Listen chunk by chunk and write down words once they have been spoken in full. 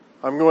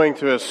I'm going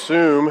to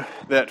assume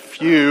that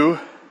few,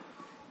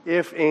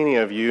 if any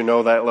of you,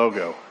 know that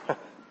logo.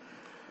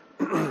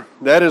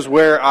 That is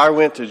where I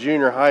went to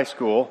junior high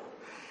school.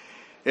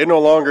 It no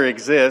longer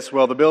exists.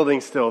 Well, the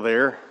building's still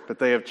there, but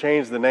they have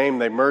changed the name.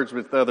 They merged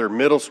with other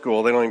middle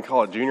school. They don't even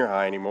call it junior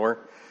high anymore.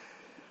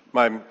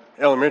 My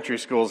elementary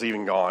school's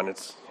even gone.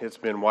 It's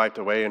been wiped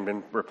away and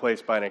been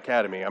replaced by an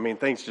academy. I mean,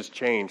 things just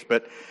changed,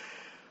 but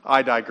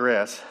I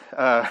digress.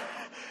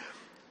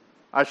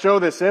 I show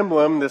this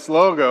emblem, this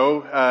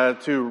logo,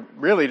 to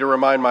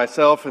remind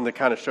myself and to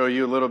kind of show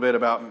you a little bit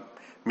about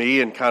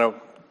me and kind of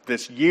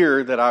this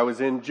year that I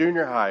was in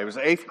junior high. It was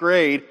 8th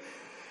grade,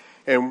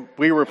 and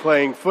we were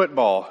playing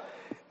football.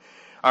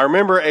 I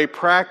remember a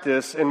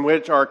practice in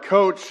which our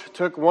coach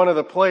took one of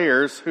the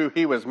players who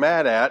he was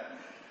mad at,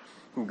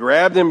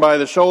 grabbed him by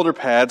the shoulder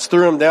pads,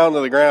 threw him down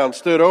to the ground,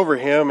 stood over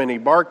him, and he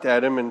barked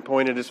at him and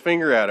pointed his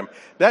finger at him.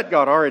 That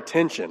got our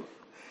attention.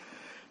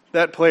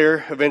 That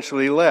player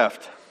eventually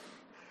left.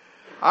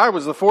 I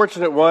was the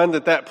fortunate one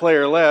that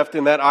player left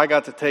and that I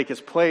got to take his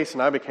place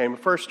and I became a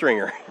first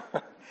stringer.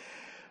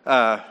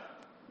 I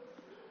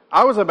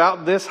was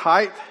about this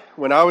height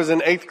when I was in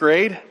 8th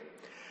grade.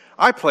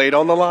 I played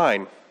on the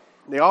line,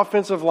 the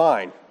offensive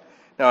line.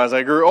 Now, as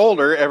I grew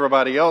older,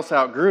 everybody else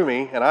outgrew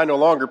me and I no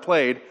longer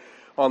played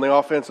on the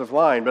offensive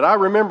line. But I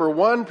remember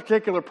one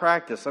particular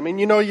practice. I mean,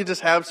 you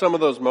just have some of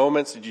those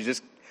moments that you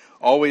just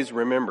always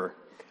remember.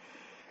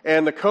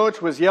 And the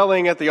coach was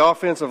yelling at the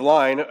offensive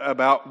line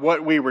about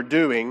what we were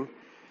doing,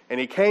 and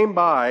he came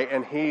by,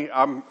 and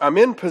I'm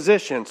in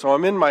position, so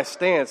I'm in my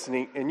stance,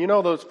 and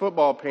those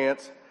football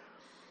pants,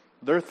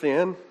 they're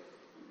thin,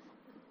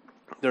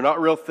 they're not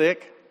real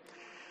thick,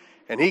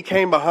 and he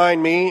came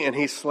behind me, and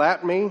he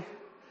slapped me,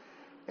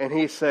 and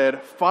he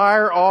said,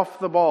 "Fire off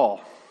the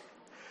ball."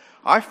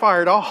 I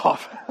fired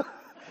off.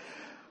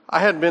 I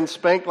hadn't been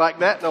spanked like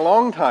that in a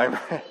long time.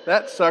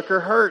 That sucker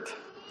hurt.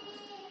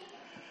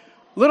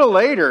 Little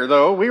later,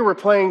 though, we were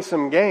playing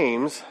some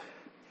games,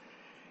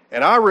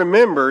 and I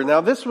remember, now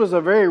this was a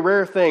very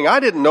rare thing. I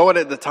didn't know it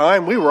at the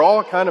time. We were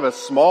all kind of a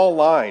small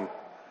line.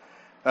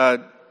 I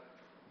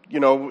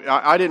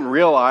didn't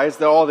realize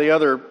that all the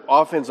other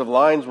offensive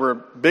lines were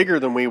bigger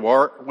than we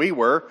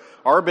were.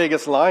 Our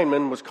biggest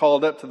lineman was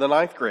called up to the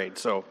 9th grade,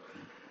 so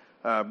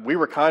we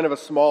were kind of a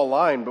small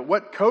line. But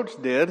what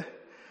Coach did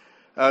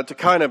to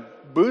kind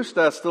of boost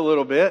us a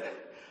little bit,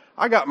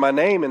 I got my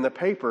name in the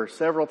paper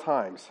several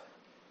times.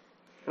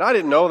 And I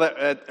didn't know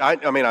that.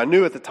 I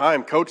knew at the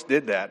time Coach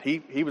did that.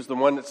 He was the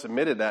one that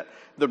submitted that.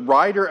 The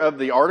writer of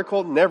the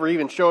article never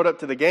even showed up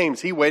to the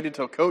games. He waited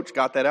till Coach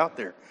got that out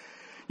there.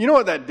 You know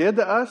what that did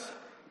to us?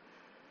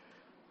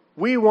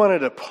 We wanted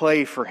to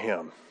play for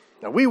him.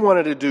 Now, we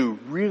wanted to do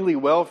really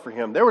well for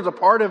him. There was a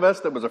part of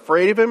us that was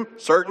afraid of him,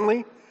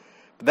 certainly.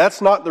 But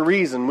that's not the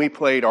reason we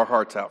played our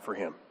hearts out for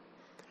him.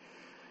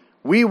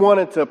 We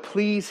wanted to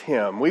please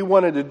him. We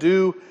wanted to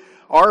do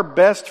our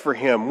best for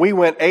him. We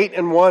went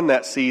 8-1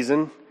 that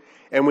season,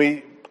 and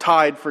we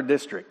tied for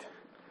district.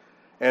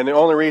 And the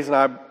only reason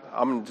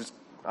I'm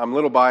a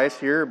little biased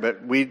here,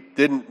 but we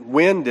didn't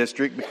win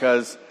district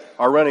because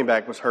our running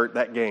back was hurt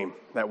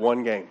that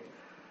one game.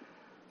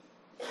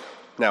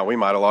 Now, we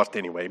might have lost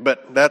anyway,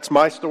 but that's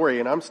my story,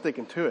 and I'm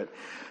sticking to it.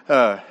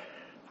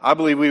 I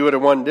believe we would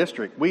have won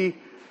district.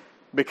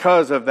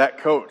 Because of that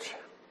coach.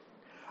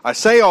 I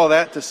say all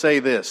that to say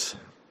this.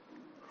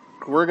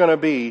 We're going to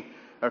be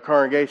a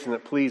congregation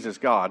that pleases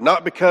God.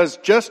 Not because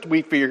just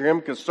we fear Him,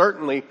 because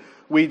certainly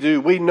we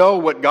do. We know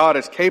what God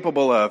is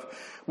capable of.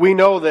 We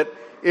know that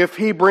if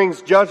He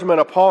brings judgment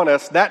upon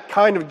us, that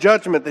kind of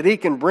judgment that He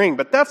can bring.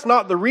 But that's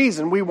not the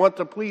reason we want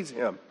to please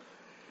Him.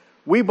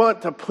 We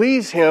want to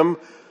please Him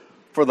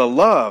for the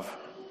love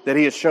that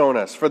He has shown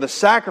us, for the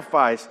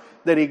sacrifice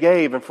that He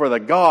gave, and for the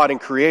God and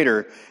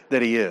Creator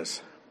that He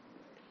is.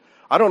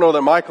 I don't know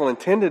that Michael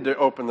intended to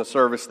open the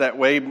service that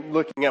way,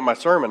 looking at my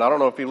sermon. I don't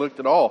know if he looked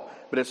at all,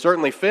 but it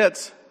certainly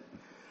fits.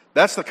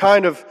 That's the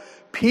kind of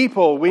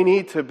people we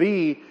need to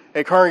be,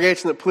 a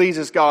congregation that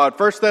pleases God.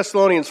 1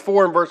 Thessalonians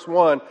 4 and verse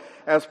 1,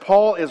 as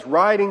Paul is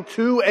writing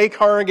to a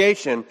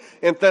congregation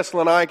in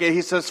Thessalonica,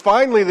 he says,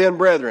 "Finally then,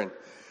 brethren,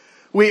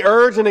 we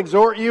urge and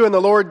exhort you in the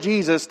Lord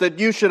Jesus that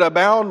you should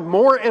abound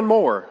more and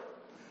more,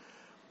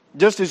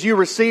 just as you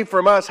receive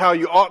from us how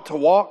you ought to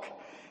walk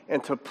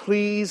and to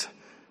please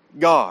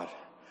God."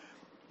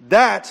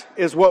 That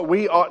is what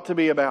we ought to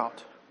be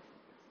about.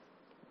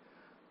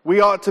 We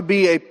ought to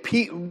be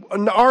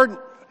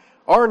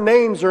our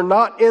names are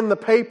not in the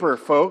paper,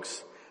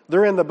 folks.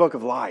 They're in the book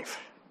of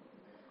life.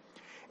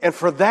 And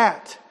for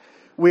that,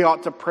 we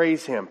ought to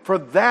praise Him. For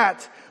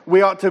that,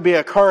 we ought to be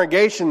a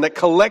congregation that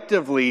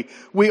collectively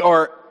we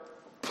are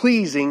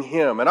pleasing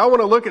Him. And I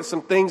want to look at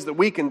some things that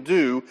we can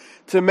do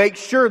to make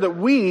sure that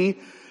we,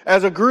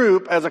 as a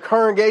group, as a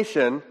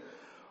congregation,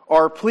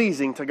 are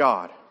pleasing to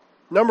God.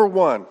 Number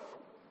one,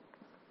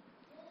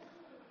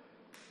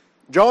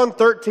 John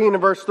 13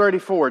 and verse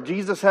 34,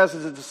 Jesus has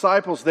His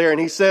disciples there and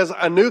He says,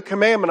 "A new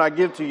commandment I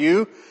give to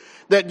you,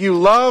 that you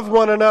love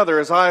one another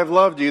as I have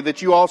loved you,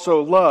 that you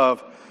also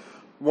love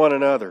one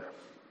another."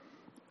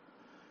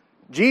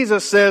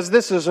 Jesus says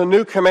this is a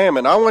new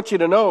commandment. I want you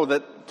to know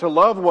that to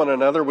love one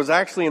another was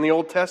actually in the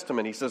Old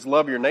Testament. He says,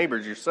 love your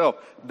neighbors yourself.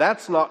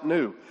 That's not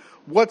new.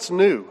 What's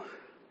new?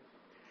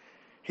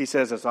 He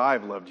says, as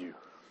I've loved you.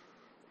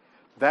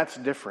 That's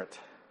different.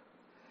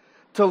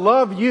 To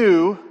love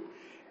you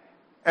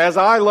as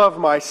I love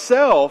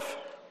myself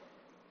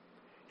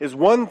is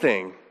one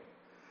thing.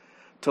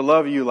 To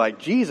love you like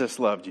Jesus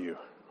loved you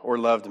or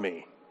loved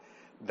me,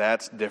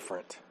 that's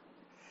different.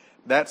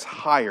 That's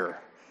higher.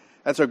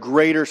 That's a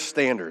greater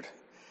standard.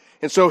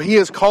 And so he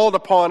has called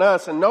upon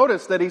us, and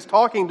notice that he's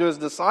talking to his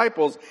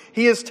disciples.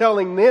 He is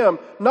telling them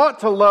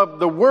not to love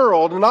the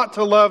world, not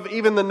to love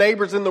even the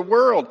neighbors in the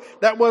world.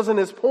 That wasn't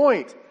his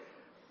point.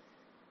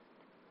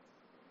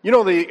 You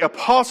know, the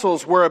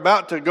apostles were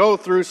about to go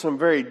through some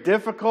very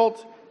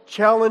difficult,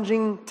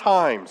 challenging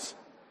times.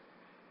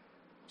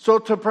 So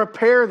to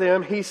prepare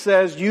them, he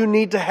says, you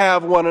need to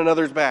have one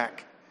another's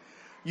back.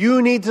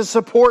 You need to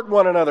support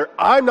one another.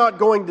 I'm not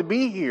going to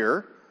be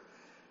here.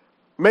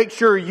 Make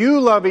sure you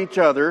love each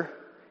other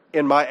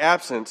in my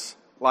absence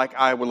like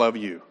I will love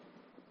you.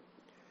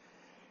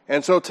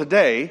 And so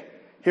today,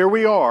 here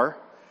we are.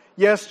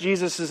 Yes,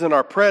 Jesus is in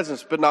our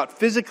presence, but not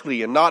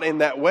physically and not in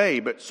that way.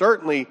 But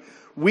certainly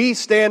we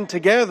stand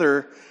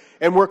together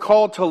and we're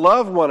called to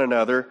love one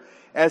another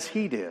as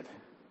he did.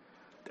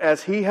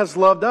 As he has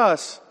loved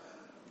us,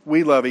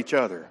 we love each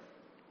other.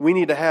 We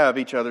need to have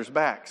each other's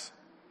backs.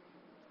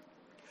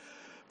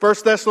 1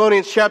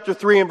 Thessalonians chapter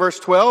 3 and verse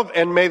 12,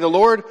 and may the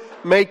Lord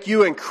make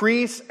you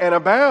increase and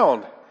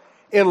abound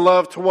in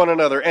love to one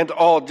another and to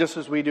all, just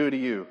as we do to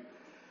you.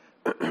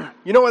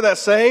 You know what that's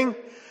saying?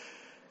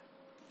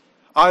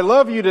 I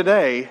love you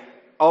today,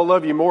 I'll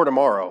love you more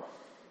tomorrow.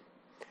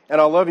 And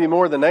I'll love you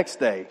more the next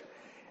day.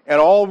 And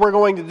all we're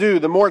going to do,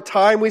 the more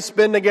time we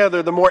spend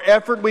together, the more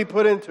effort we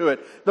put into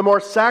it, the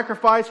more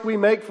sacrifice we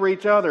make for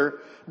each other,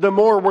 the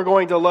more we're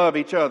going to love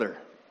each other.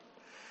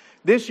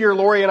 This year,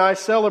 Lori and I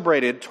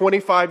celebrated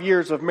 25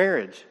 years of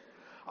marriage.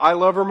 I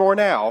love her more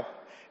now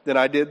than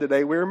I did the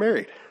day we were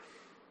married.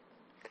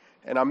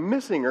 And I'm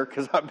missing her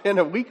because I've been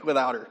a week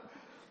without her.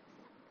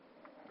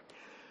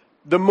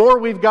 The more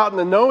we've gotten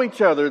to know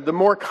each other, the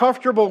more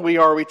comfortable we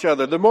are with each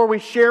other, the more we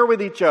share with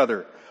each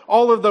other.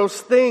 All of those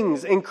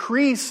things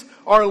increase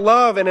our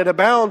love, and it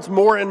abounds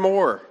more and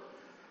more.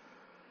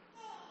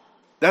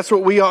 That's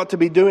what we ought to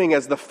be doing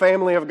as the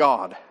family of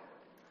God.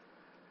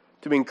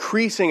 To be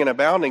increasing and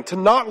abounding. To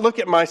not look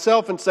at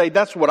myself and say,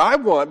 that's what I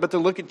want, but to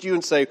look at you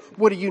and say,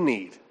 what do you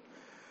need?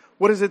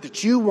 What is it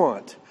that you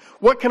want?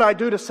 What can I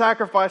do to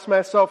sacrifice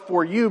myself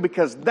for you?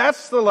 Because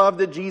that's the love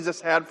that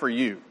Jesus had for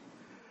you.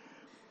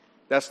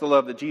 That's the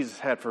love that Jesus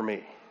had for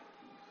me.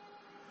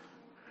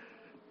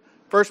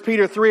 1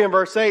 Peter 3 and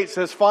verse 8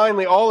 says,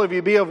 finally, all of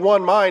you be of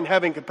one mind,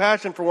 having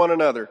compassion for one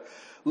another.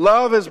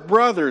 Love as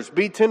brothers,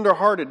 be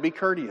tenderhearted, be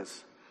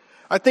courteous.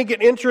 I think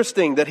it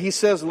interesting that he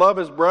says love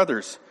as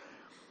brothers.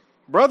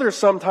 Brothers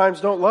sometimes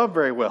don't love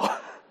very well.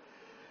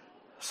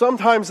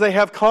 Sometimes they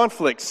have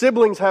conflict.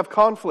 Siblings have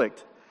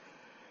conflict.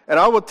 And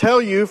I will tell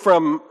you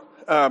from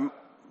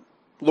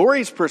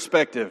Lori's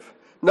perspective,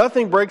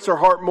 nothing breaks her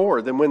heart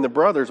more than when the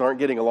brothers aren't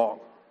getting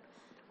along.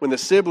 When the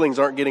siblings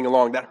aren't getting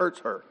along, that hurts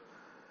her.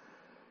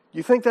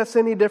 You think that's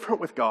any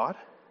different with God?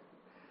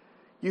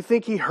 You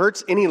think he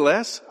hurts any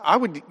less? I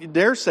would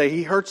dare say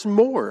he hurts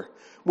more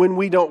when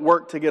we don't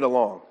work to get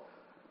along.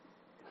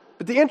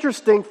 But the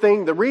interesting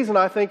thing, the reason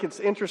I think it's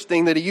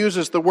interesting that he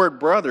uses the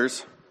word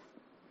brothers,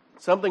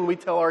 something we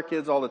tell our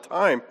kids all the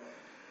time,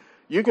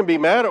 you can be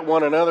mad at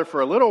one another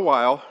for a little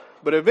while,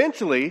 but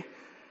eventually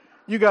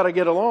you got to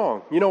get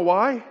along. You know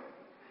why?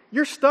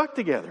 You're stuck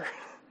together.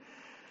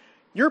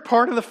 You're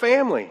part of the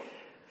family.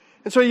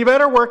 And so you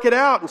better work it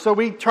out. And so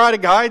we try to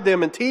guide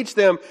them and teach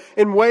them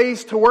in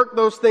ways to work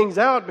those things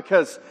out,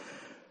 because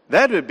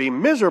that would be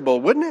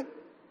miserable, wouldn't it?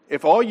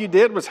 If all you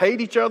did was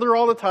hate each other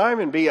all the time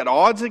and be at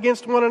odds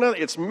against one another,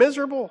 it's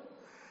miserable.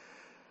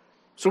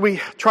 So we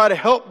try to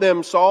help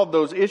them solve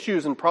those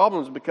issues and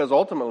problems, because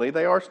ultimately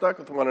they are stuck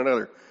with one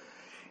another.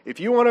 If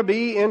you want to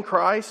be in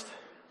Christ,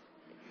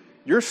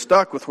 you're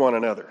stuck with one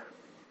another.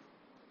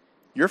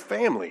 You're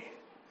family.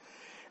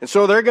 And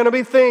so there are going to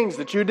be things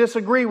that you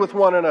disagree with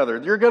one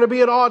another. You're going to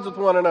be at odds with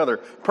one another.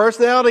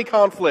 Personality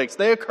conflicts,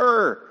 they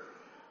occur.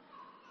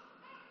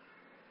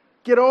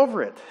 Get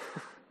over it.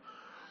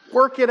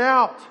 Work it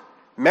out.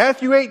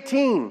 Matthew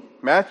 18,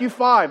 Matthew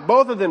 5,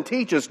 both of them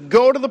teach us,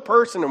 go to the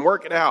person and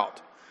work it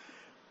out.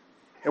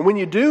 And when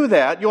you do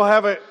that, you'll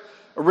have a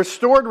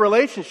restored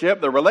relationship.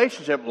 The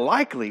relationship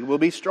likely will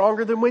be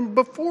stronger than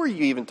before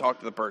you even talk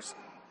to the person.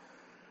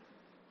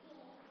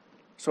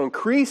 So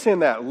increase in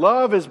that.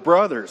 Love as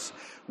brothers.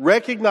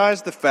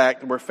 Recognize the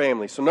fact that we're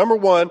family. So number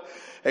one,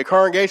 a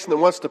congregation that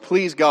wants to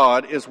please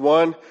God is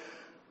one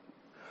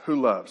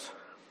who loves.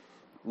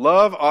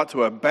 Love ought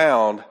to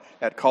abound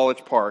at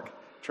College Park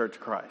Church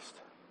of Christ.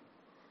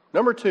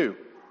 Number two,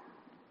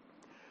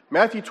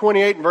 Matthew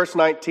 28 and verse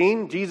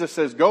 19, Jesus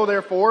says, go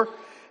therefore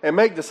and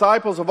make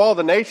disciples of all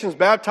the nations,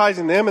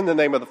 baptizing them in the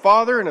name of the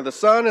Father and of the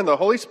Son and the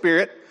Holy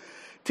Spirit,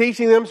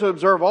 teaching them to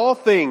observe all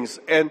things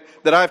and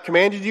that I have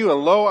commanded you,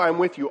 and lo, I am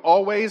with you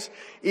always,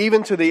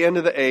 even to the end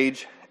of the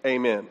age.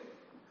 Amen.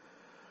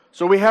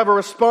 So we have a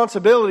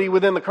responsibility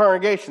within the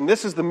congregation.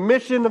 This is the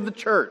mission of the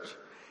church.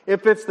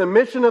 If it's the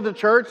mission of the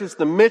church, it's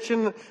the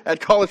mission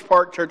at College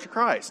Park Church of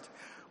Christ.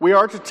 We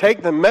are to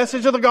take the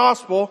message of the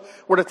gospel,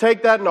 we're to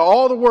take that into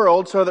all the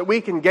world so that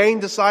we can gain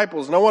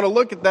disciples. And I want to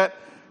look at that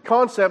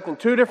concept in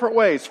two different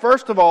ways.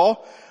 First of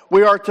all,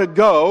 we are to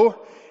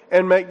go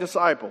and make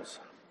disciples.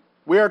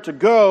 We are to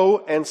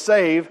go and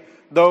save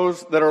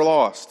those that are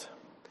lost.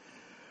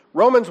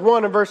 Romans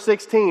 1 and verse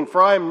 16,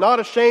 for I am not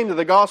ashamed of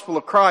the gospel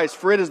of Christ,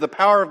 for it is the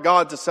power of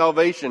God to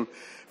salvation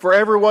for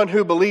everyone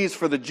who believes,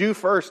 for the Jew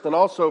first and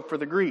also for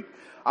the Greek.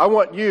 I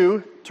want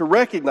you to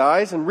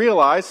recognize and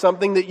realize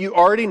something that you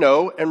already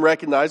know and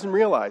recognize and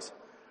realize.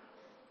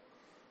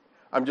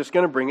 I'm just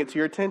going to bring it to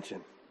your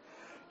attention.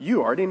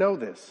 You already know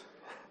this.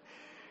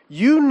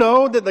 You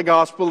know that the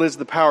gospel is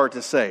the power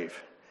to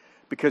save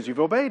because you've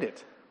obeyed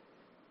it.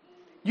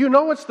 You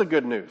know it's the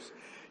good news.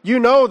 You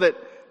know that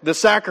the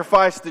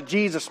sacrifice that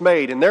Jesus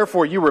made, and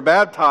therefore you were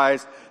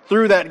baptized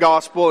through that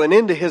gospel and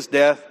into His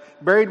death,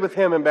 buried with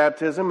Him in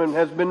baptism, and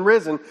has been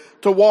risen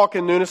to walk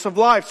in newness of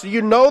life. So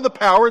you know the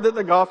power that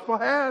the gospel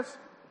has.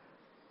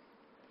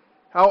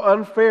 How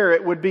unfair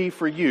it would be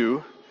for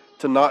you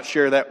to not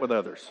share that with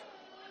others.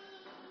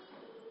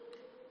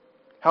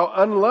 How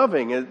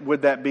unloving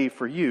would that be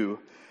for you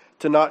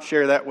to not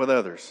share that with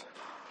others.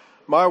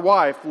 My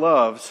wife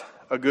loves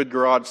a good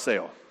garage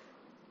sale.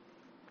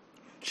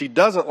 She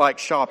doesn't like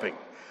shopping.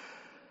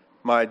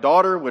 My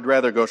daughter would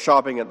rather go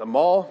shopping at the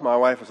mall. My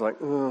wife is like,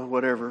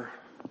 whatever.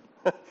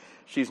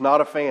 She's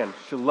not a fan.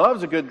 She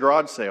loves a good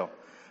garage sale.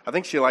 I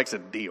think she likes a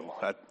deal.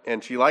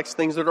 And she likes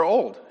things that are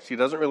old. She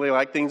doesn't really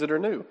like things that are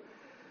new.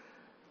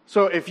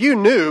 So if you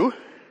knew,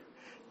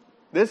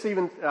 this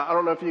even, I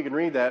don't know if you can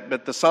read that,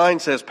 but the sign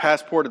says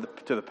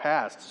passport to the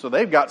past. So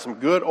they've got some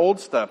good old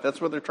stuff.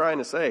 That's what they're trying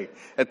to say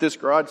at this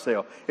garage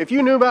sale. If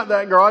you knew about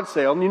that garage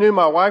sale and you knew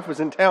my wife was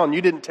in town,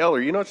 you didn't tell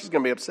her, you know she's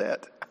going to be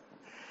upset.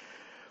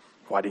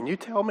 Why didn't you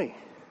tell me?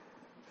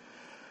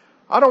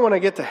 I don't want to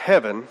get to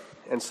heaven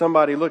and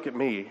somebody look at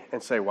me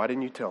and say, why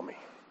didn't you tell me?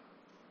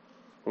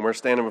 When we're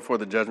standing before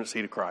the judgment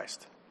seat of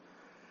Christ.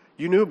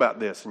 You knew about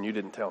this and you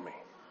didn't tell me.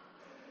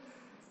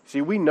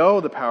 See, we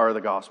know the power of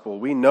the gospel.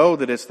 We know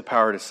that it's the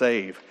power to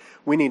save.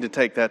 We need to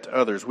take that to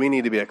others. We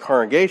need to be a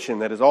congregation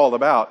that is all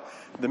about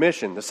the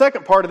mission. The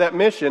second part of that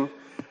mission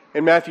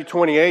in Matthew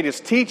 28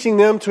 is teaching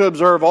them to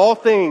observe all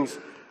things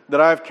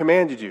that I have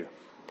commanded you.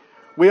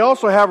 We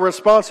also have a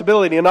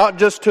responsibility, not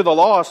just to the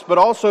lost, but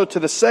also to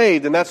the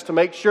saved, and that's to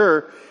make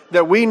sure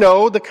that we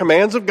know the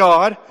commands of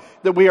God,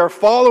 that we are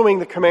following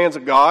the commands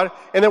of God,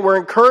 and that we're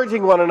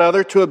encouraging one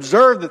another to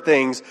observe the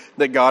things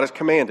that God has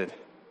commanded.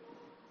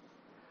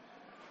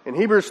 In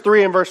Hebrews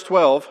 3 and verse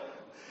 12,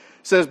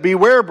 it says,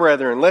 beware,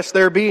 brethren, lest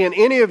there be in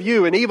any of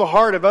you an evil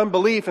heart of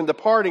unbelief and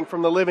departing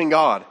from the living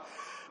God.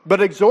 But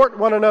exhort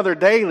one another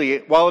daily,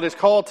 while it is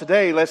called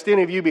today, lest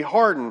any of you be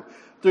hardened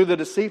through the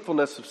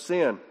deceitfulness of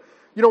sin.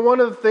 You know,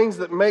 one of the things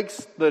that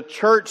makes the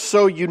church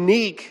so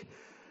unique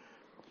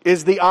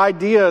is the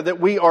idea that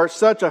we are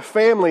such a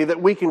family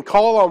that we can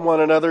call on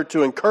one another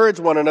to encourage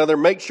one another,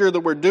 make sure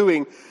that we're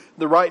doing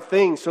the right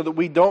thing so that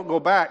we don't go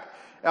back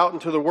out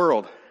into the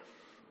world.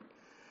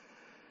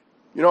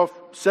 You know,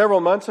 several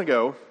months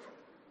ago,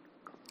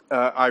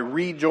 I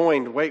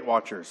rejoined Weight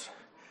Watchers.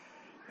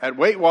 At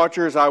Weight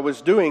Watchers, I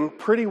was doing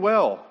pretty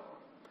well.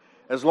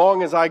 As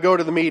long as I go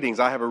to the meetings,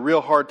 I have a real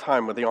hard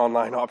time with the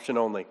online option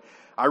only.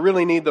 I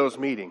really need those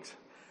meetings.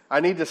 I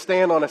need to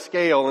stand on a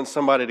scale and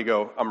somebody to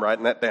go, I'm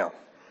writing that down.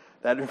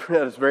 That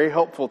is very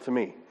helpful to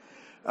me.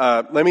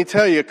 Let me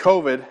tell you,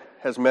 COVID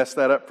has messed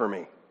that up for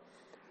me.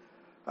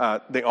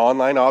 The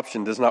online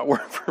option does not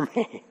work for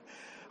me.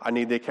 I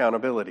need the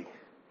accountability.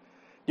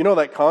 You know,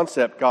 that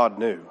concept God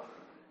knew.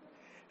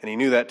 And He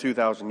knew that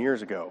 2,000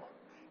 years ago.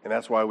 And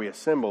that's why we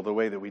assemble the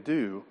way that we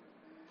do.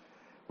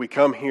 We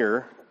come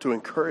here to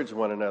encourage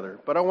one another.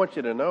 But I want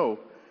you to know,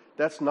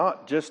 that's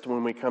not just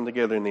when we come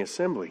together in the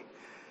assembly.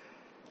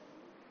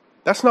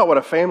 That's not what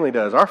a family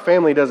does. Our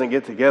family doesn't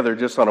get together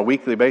just on a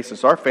weekly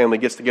basis. Our family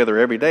gets together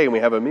every day and we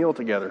have a meal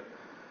together.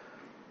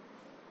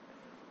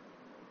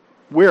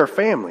 We're a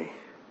family.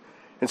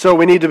 And so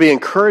we need to be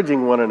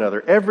encouraging one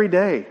another every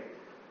day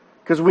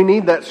because we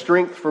need that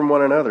strength from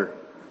one another.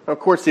 Of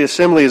course, the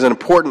assembly is an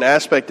important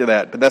aspect of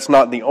that, but that's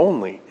not the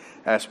only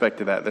aspect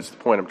of that. That's the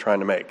point I'm trying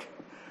to make.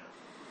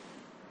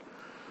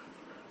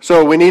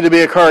 So we need to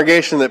be a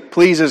congregation that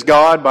pleases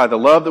God by the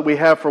love that we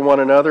have for one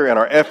another and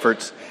our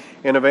efforts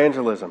in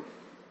evangelism.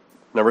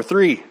 Number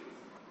 3,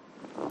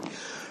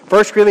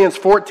 1 Corinthians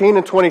 14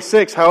 and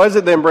 26. How is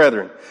it then,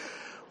 brethren?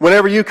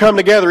 Whenever you come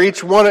together,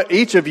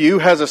 each of you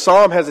has a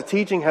psalm, has a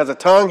teaching, has a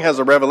tongue, has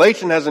a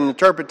revelation, has an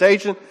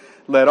interpretation.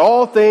 Let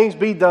all things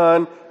be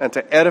done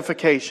unto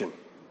edification.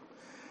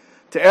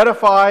 To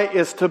edify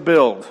is to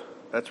build.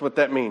 That's what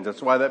that means.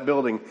 That's why that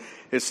building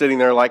is sitting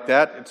there like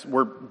that.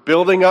 We're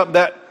building up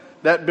that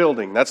that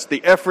building. That's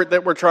the effort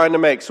that we're trying to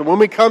make. So when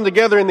we come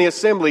together in the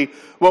assembly,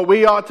 what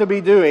we ought to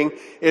be doing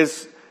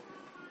is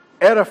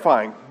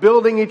edifying,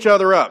 building each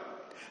other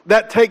up.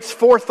 That takes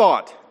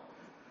forethought.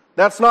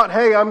 That's not,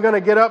 hey, I'm going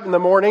to get up in the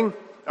morning,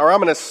 or I'm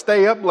going to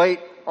stay up late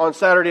on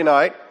Saturday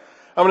night.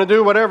 I'm going to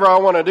do whatever I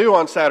want to do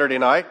on Saturday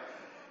night,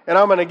 and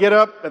I'm going to get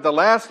up at the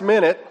last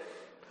minute.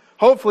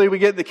 Hopefully we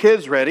get the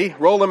kids ready,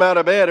 roll them out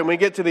of bed, and we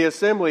get to the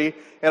assembly,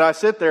 and I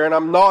sit there and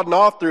I'm nodding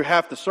off through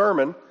half the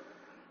sermon.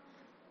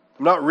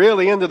 I'm not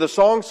really into the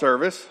song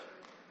service,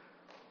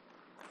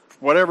 for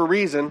whatever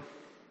reason.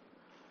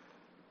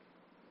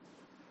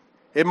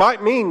 It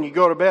might mean you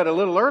go to bed a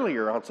little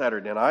earlier on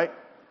Saturday night,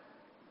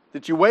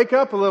 that you wake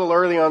up a little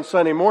early on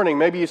Sunday morning.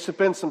 Maybe you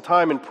spend some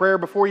time in prayer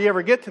before you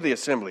ever get to the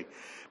assembly.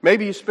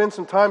 Maybe you spend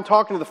some time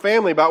talking to the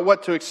family about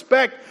what to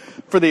expect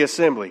for the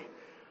assembly.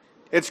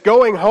 It's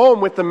going home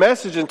with the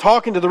message and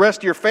talking to the rest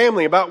of your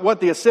family about what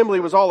the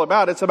assembly was all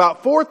about. It's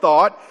about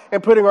forethought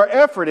and putting our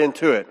effort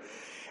into it.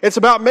 It's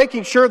about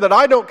making sure that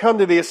I don't come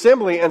to the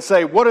assembly and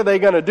say, what are they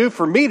going to do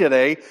for me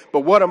today? But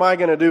what am I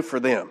going to do for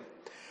them?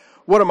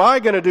 What am I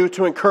going to do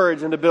to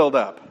encourage and to build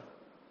up?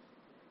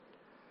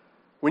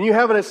 When you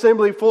have an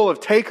assembly full of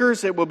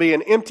takers, it will be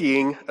an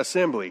emptying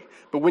assembly.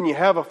 But when you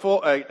have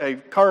a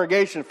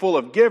congregation full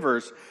of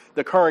givers,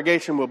 the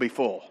congregation will be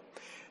full.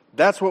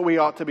 That's what we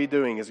ought to be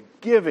doing, is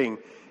giving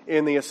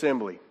in the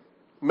assembly.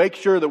 Make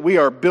sure that we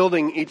are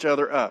building each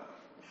other up.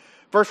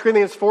 1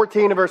 Corinthians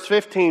 14 and verse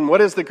 15,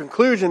 what is the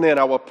conclusion then?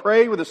 I will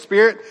pray with the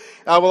Spirit,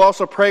 I will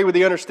also pray with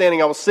the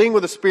understanding. I will sing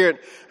with the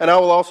Spirit, and I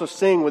will also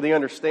sing with the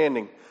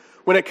understanding.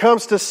 When it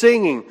comes to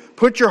singing,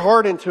 put your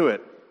heart into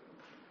it.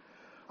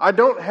 I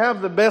don't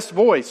have the best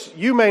voice.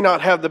 You may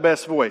not have the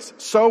best voice.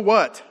 So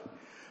what?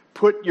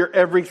 Put your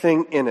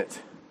everything in it.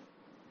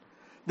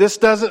 This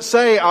doesn't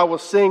say I will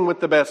sing with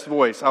the best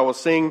voice. I will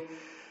sing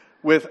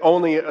with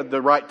only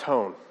the right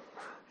tone.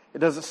 It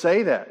doesn't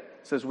say that. It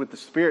says with the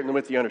Spirit and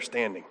with the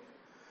understanding.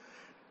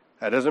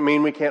 That doesn't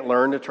mean we can't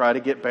learn to try to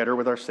get better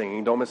with our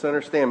singing. Don't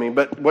misunderstand me.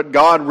 But what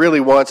God really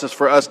wants is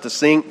for us to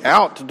sing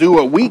out, to do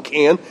what we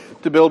can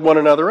to build one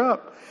another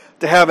up.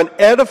 To have an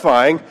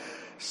edifying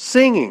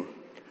singing.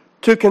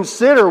 To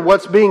consider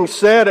what's being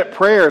said at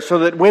prayer so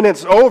that when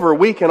it's over,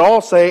 we can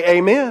all say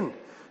amen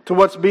to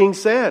what's being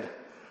said.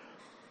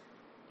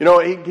 You know,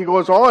 he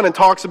goes on and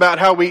talks about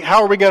how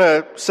are we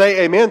going to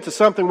say amen to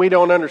something we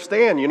don't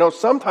understand. You know,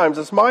 sometimes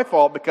it's my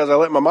fault because I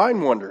let my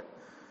mind wander.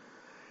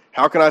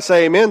 How can I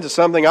say amen to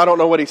something I don't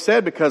know what he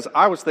said because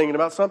I was thinking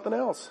about something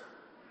else?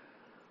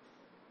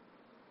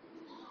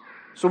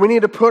 So we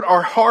need to put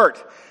our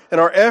heart and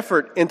our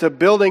effort into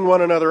building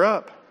one another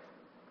up.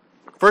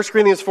 1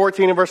 Corinthians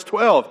 14 and verse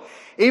 12.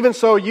 Even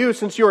so you,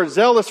 since you are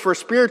zealous for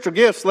spiritual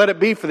gifts, let it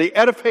be for the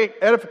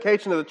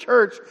edification of the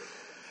church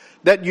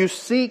that you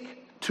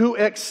seek to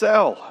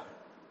excel.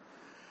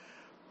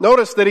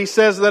 Notice that he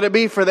says that it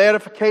be for the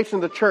edification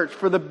of the church,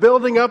 for the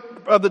building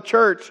up of the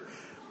church,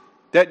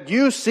 that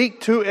you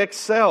seek to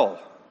excel.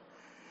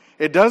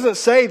 It doesn't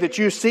say that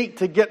you seek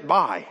to get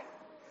by.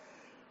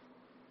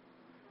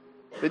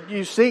 That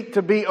you seek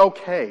to be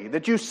okay.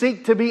 That you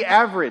seek to be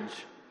average.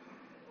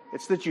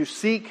 It's that you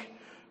seek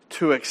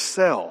to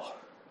excel.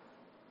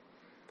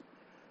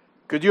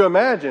 Could you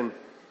imagine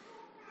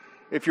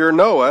if you're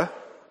Noah,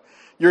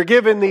 you're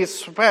given these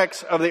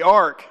specs of the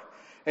ark,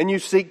 and you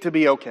seek to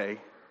be okay,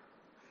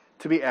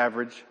 to be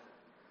average?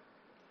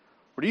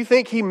 Or do you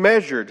think he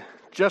measured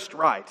just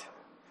right?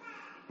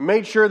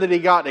 Made sure that he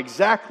got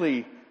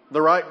exactly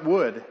the right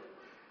wood,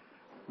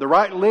 the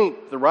right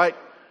length, the right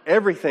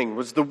everything.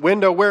 Was the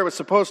window where it was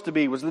supposed to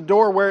be? Was the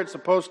door where it's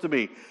supposed to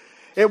be?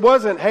 It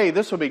wasn't, hey,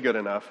 this will be good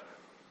enough.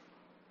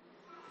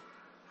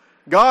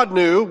 God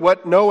knew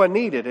what Noah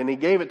needed, and he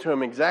gave it to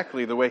him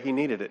exactly the way he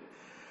needed it.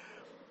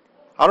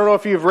 I don't know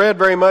if you've read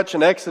very much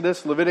in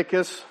Exodus,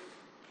 Leviticus,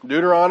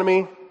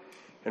 Deuteronomy,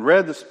 and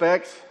read the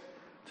specs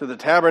to the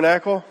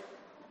tabernacle.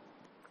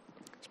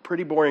 It's a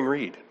pretty boring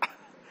read.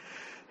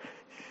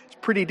 It's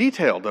pretty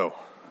detailed, though.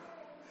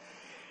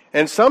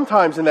 And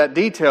sometimes in that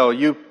detail,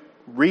 you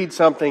read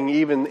something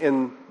even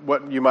in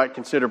what you might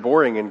consider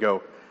boring and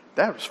go,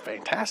 that was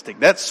fantastic.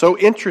 That's so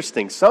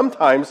interesting.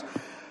 Sometimes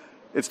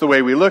it's the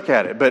way we look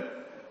at it. But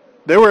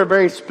they were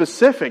very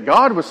specific.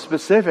 God was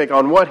specific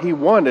on what he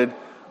wanted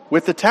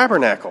with the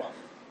tabernacle.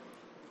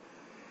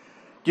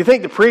 Do you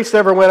think the priest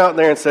ever went out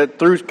there and said,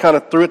 threw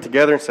it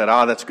together and said,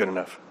 that's good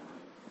enough?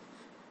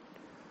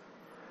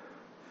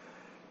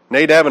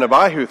 Nadab and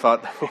Abihu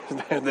thought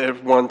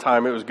that one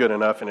time it was good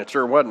enough, and it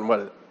sure wasn't,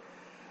 was it?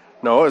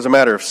 No, it was a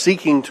matter of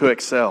seeking to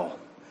excel.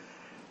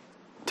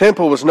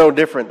 Temple was no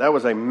different. That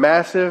was a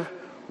massive,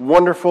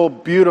 wonderful,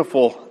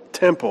 beautiful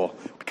temple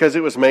because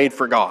it was made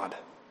for God.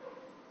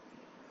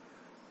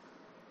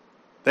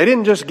 They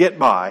didn't just get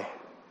by.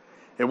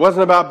 It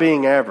wasn't about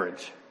being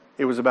average.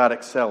 It was about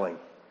excelling.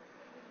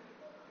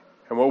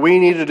 And what we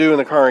need to do in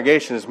the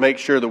congregation is make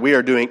sure that we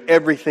are doing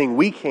everything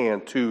we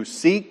can to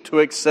seek to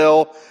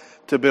excel,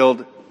 to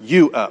build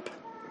you up,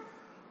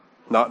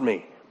 not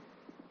me.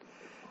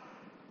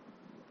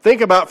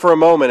 Think about for a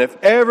moment, if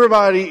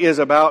everybody is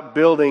about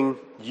building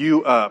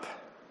you up.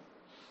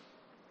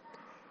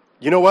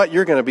 You know what?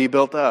 You're going to be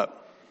built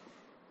up.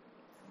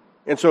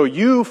 And so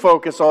you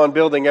focus on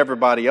building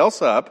everybody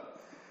else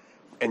up,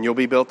 and you'll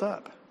be built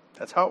up.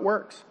 That's how it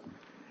works.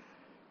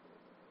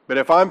 But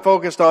if I'm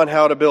focused on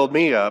how to build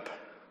me up,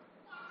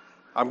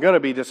 I'm going to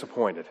be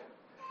disappointed.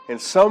 In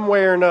some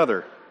way or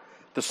another,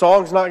 the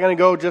song's not going to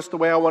go just the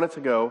way I want it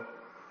to go.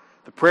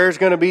 The prayer's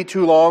going to be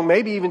too long,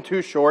 maybe even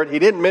too short. He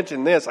didn't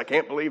mention this. I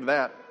can't believe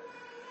that.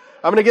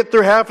 I'm going to get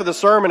through half of the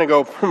sermon and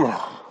go,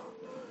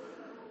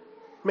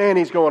 man,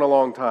 he's going a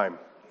long time.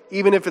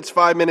 Even if it's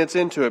 5 minutes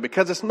into it.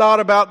 Because it's not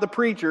about the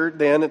preacher,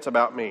 then it's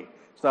about me.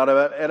 It's not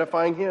about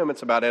edifying him,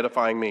 it's about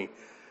edifying me.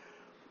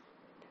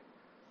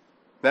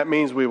 That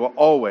means we will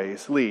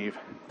always leave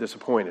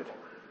disappointed.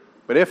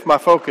 But if my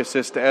focus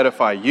is to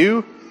edify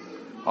you,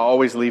 I'll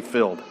always leave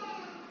filled.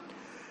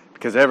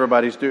 Because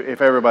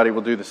if everybody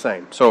will do the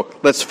same. So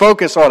let's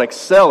focus on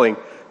excelling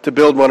to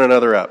build one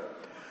another up.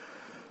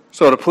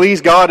 So to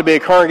please God, to be a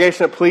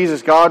congregation that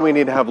pleases God, we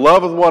need to have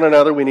love with one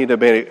another. We need to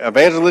be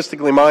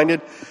evangelistically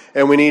minded.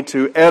 And we need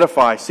to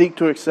edify, seek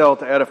to excel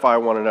to edify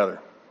one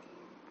another.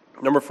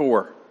 Number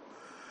 4.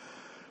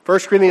 1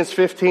 Corinthians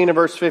 15 and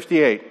verse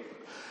 58.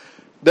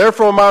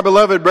 Therefore, my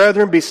beloved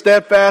brethren, be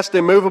steadfast,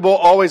 immovable,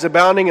 always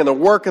abounding in the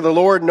work of the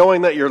Lord,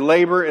 knowing that your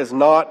labor is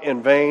not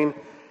in vain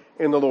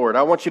in the Lord.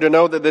 I want you to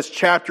know that this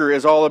chapter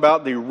is all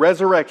about the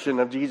resurrection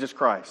of Jesus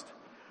Christ.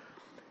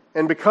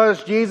 And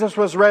because Jesus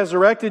was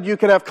resurrected, you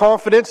can have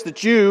confidence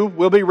that you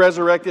will be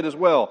resurrected as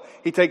well.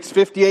 He takes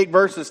 58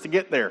 verses to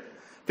get there,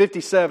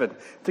 57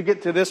 to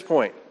get to this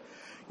point.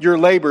 Your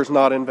labor is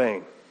not in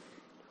vain.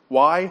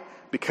 Why?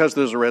 Because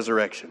there's a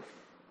resurrection.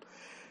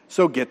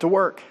 So get to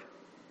work.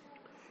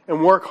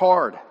 And work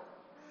hard.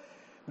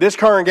 This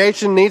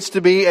congregation needs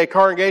to be a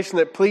congregation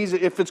that pleases,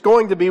 if it's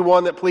going to be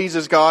one that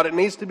pleases God, it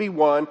needs to be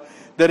one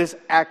that is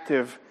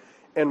active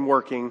and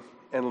working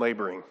and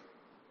laboring.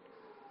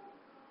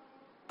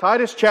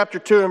 Titus chapter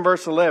 2 and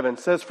verse 11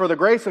 says, For the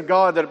grace of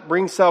God that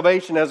brings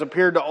salvation has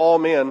appeared to all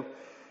men,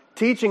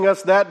 teaching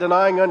us that,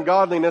 denying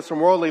ungodliness and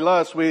worldly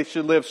lust, we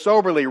should live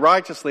soberly,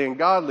 righteously, and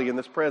godly in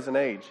this present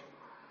age.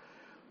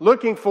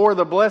 Looking for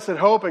the blessed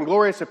hope and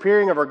glorious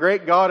appearing of our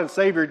great God and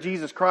Savior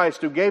Jesus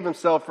Christ, who gave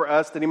himself for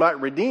us that he might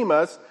redeem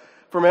us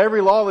from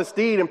every lawless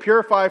deed and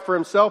purify for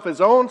himself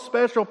his own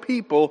special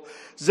people,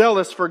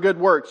 zealous for good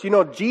works. You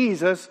know,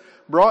 Jesus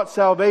brought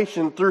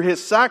salvation through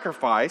his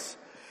sacrifice,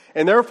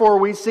 and therefore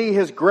we see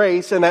his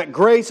grace, and that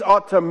grace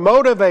ought to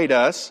motivate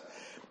us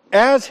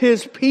as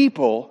his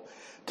people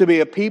to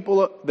be a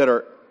people that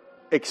are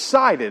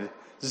excited,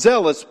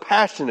 zealous,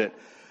 passionate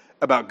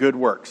about good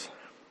works.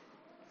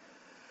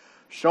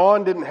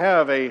 Sean didn't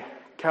have a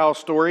cow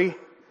story.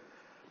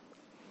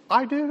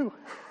 I do.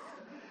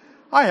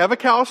 I have a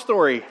cow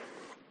story.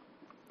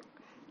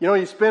 You know,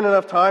 you spend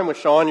enough time with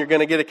Sean, you're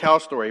going to get a cow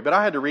story. But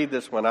I had to read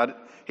this one.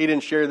 He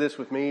didn't share this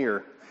with me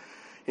or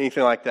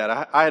anything like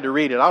that. I had to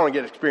read it. I don't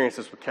get to experience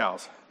this with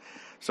cows.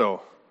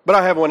 But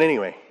I have one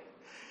anyway.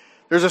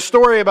 There's a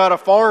story about a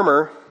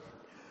farmer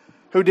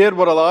who did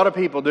what a lot of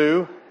people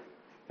do,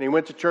 and he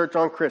went to church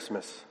on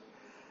Christmas.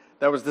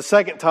 That was the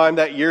second time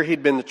that year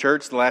he'd been to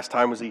church. The last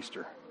time was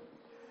Easter.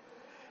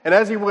 And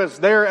as he was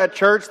there at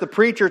church, the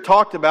preacher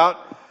talked about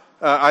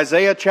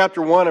Isaiah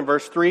chapter 1 and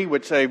verse 3,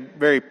 which a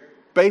very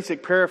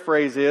basic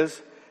paraphrase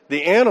is,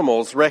 the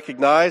animals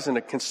recognize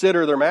and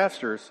consider their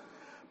masters.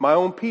 My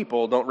own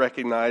people don't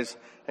recognize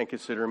and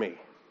consider me.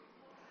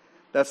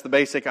 That's the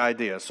basic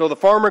idea. So the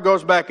farmer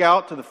goes back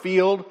out to the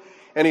field,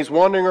 and he's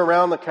wandering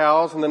around the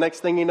cows, and the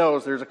next thing he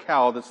knows, there's a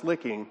cow that's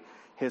licking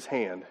his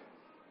hand.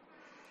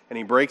 And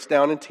he breaks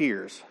down in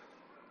tears.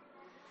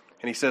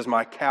 And he says,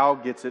 my cow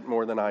gets it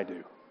more than I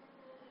do.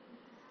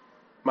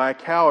 My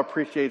cow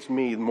appreciates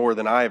me more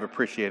than I have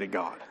appreciated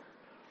God.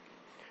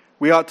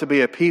 We ought to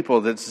be a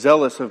people that's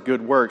zealous of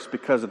good works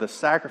because of the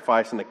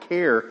sacrifice and the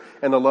care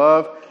and the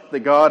love that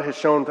God has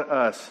shown to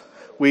us.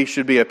 We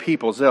should be a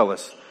people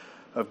zealous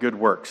of good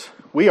works.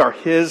 We are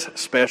his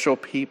special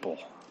people.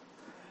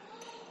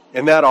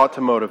 And that ought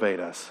to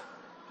motivate us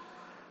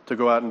to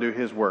go out and do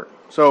his work.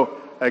 So,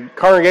 a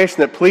congregation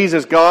that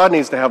pleases God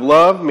needs to have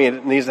love,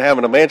 needs to have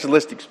an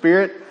evangelistic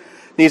spirit,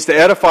 needs to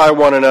edify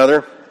one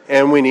another,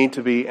 and we need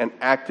to be an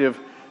active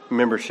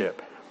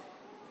membership.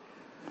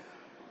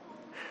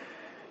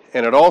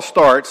 And it all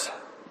starts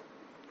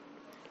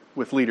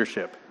with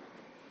leadership.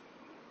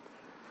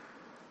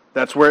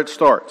 That's where it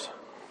starts.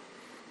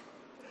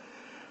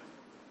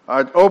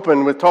 I'd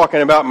open with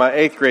talking about my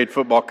 8th grade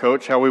football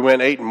coach, how we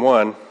went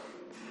 8-1.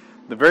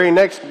 The very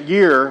next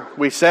year,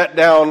 we sat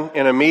down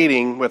in a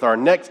meeting with our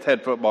next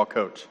head football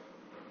coach.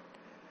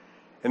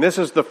 And this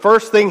is the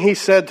first thing he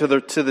said to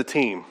the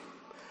team.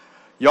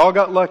 Y'all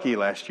got lucky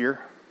last year.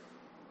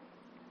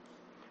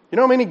 You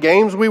know how many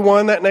games we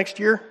won that next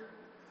year?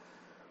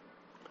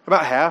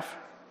 About half.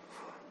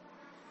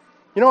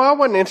 You know, I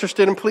wasn't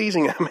interested in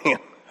pleasing that man.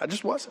 I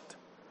just wasn't.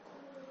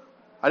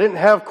 I didn't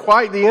have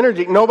quite the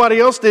energy. Nobody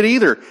else did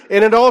either.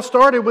 And it all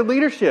started with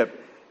leadership.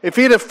 If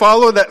he'd have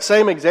followed that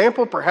same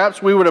example,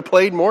 perhaps we would have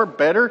played more,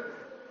 better.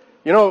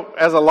 You know,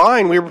 as a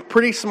line, we were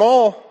pretty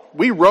small.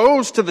 We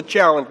rose to the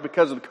challenge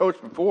because of the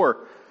coach before.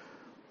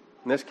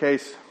 In this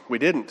case, we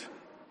didn't.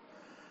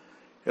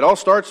 It all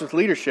starts with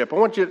leadership. I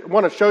want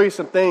to show you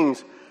some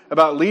things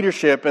about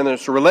leadership and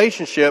its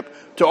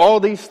relationship to all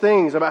these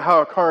things about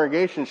how a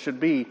congregation should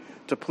be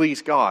to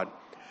please God.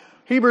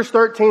 Hebrews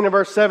 13 and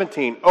verse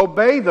 17.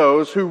 Obey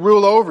those who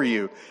rule over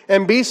you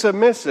and be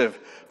submissive,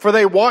 for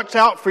they watch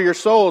out for your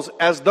souls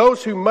as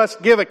those who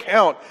must give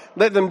account.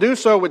 Let them do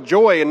so with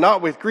joy and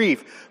not with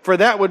grief, for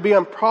that would be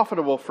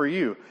unprofitable for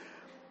you.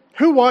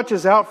 Who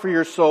watches out for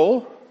your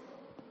soul?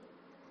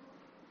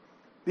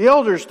 The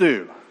elders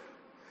do.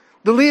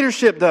 The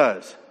leadership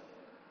does.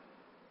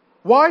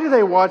 Why do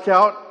they watch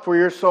out for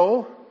your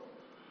soul?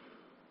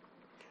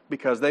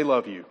 Because they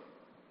love you.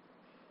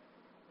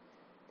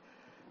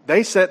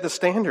 They set the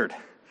standard.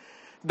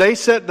 They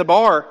set the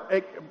bar.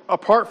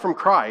 Apart from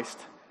Christ,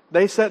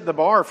 they set the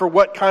bar for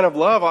what kind of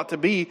love ought to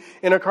be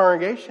in a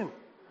congregation.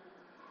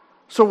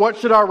 So what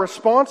should our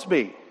response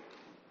be?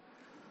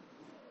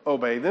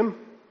 Obey them.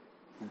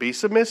 Be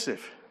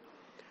submissive.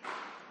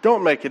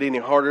 Don't make it any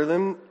harder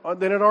than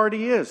it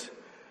already is.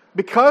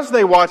 Because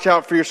they watch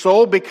out for your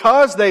soul,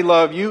 because they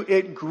love you,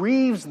 it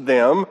grieves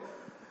them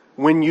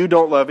when you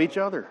don't love each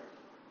other.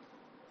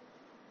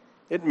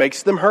 It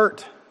makes them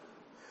hurt.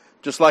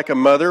 Just like a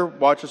mother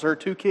watches her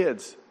two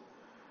kids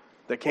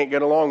that can't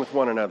get along with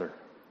one another.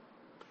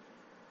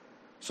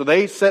 So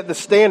they set the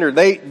standard.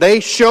 They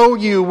show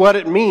you what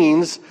it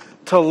means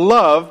to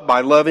love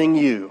by loving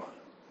you.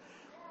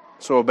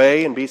 So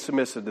obey and be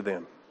submissive to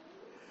them.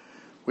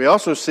 We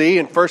also see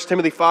in 1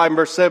 Timothy 5 and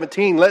verse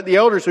 17, let the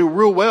elders who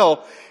rule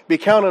well be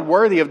counted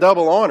worthy of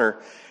double honor,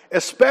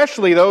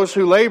 especially those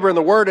who labor in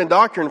the word and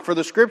doctrine. For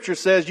the scripture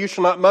says, you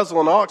shall not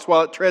muzzle an ox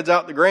while it treads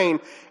out the grain,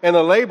 and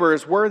the laborer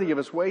is worthy of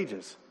his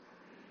wages.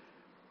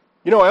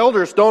 You know,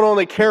 elders don't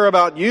only care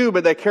about you,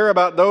 but they care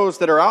about those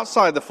that are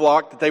outside the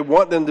flock, that they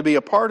want them to be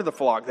a part of the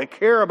flock. They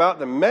care about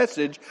the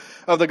message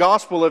of the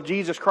gospel of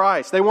Jesus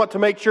Christ. They want to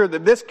make sure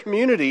that this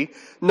community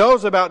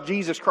knows about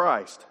Jesus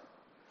Christ.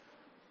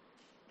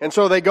 And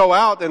so they go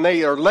out and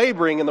they are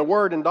laboring in the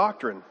word and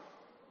doctrine.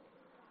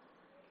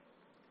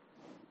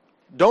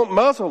 Don't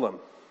muzzle them.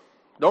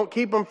 Don't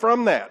keep them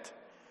from that.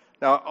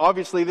 Now,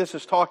 obviously, this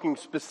is talking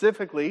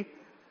specifically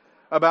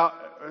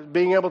about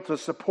being able to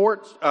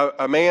support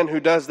a man who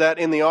does that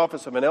in the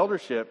office of an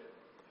eldership.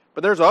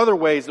 But there's other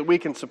ways that we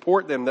can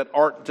support them that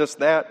aren't just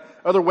that.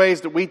 Other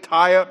ways that we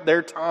tie up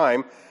their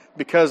time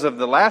because of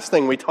the last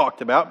thing we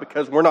talked about,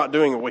 because we're not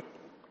doing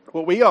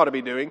what we ought to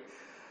be doing.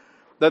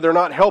 That they're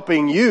not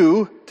helping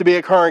you to be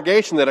a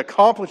congregation that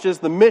accomplishes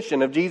the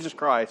mission of Jesus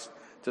Christ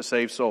to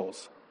save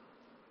souls.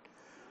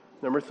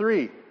 Number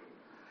 3,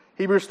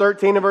 Hebrews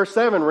 13 and verse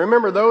 7.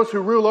 Remember those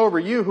who rule over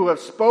you, who have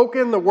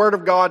spoken the word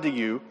of God to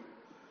you,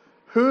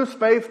 whose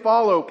faith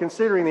follow,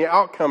 considering the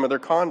outcome of their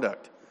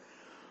conduct.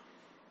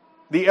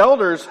 The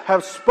elders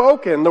have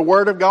spoken the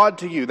word of God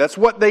to you. That's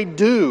what they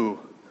do.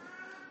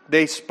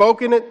 They've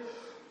spoken it.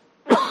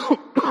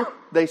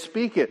 They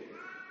speak it.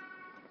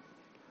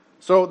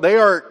 So they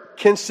are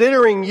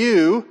considering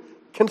you,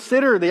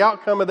 consider the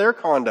outcome of their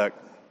conduct.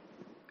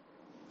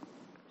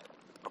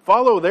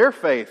 Follow their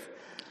faith.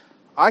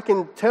 I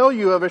can tell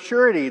you of a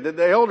surety that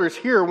the elders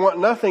here want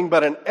nothing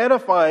but an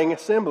edifying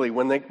assembly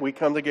when we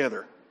come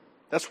together.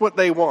 That's what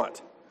they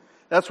want.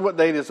 That's what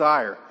they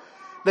desire.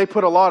 They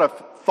put a lot of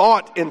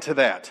thought into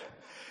that.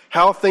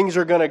 How things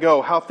are going to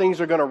go, how things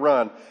are going to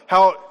run,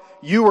 how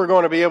you are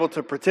going to be able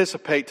to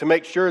participate to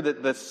make sure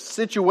that the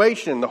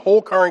situation, the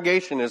whole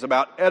congregation is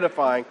about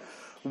edifying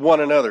one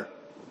another.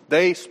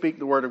 They speak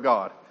the word of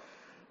God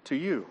to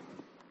you.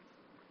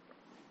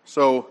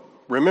 So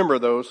remember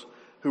those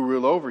who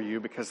rule over you,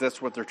 because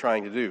that's what they're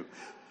trying to do.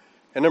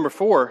 And number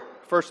 4,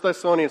 1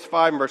 Thessalonians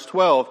 5 and verse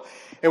 12.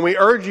 And we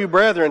urge you,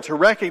 brethren, to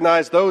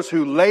recognize those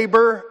who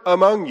labor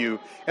among you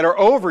and are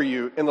over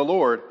you in the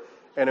Lord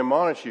and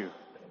admonish you.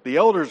 The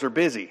elders are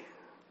busy.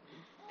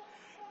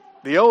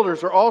 The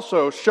elders are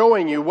also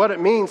showing you what it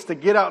means to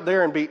get out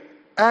there and be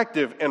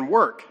active and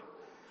work.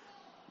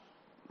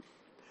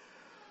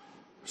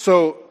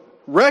 So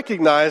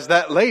recognize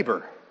that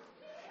labor.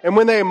 And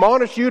when they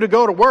admonish you to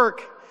go to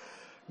work,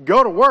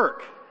 go to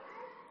work.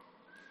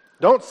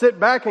 Don't sit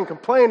back and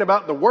complain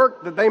about the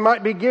work that they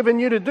might be giving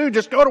you to do.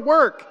 Just go to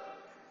work.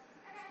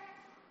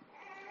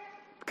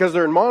 Because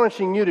they're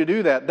admonishing you to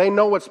do that. They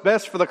know what's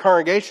best for the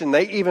congregation.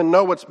 They even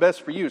know what's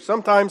best for you.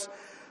 Sometimes,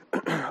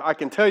 I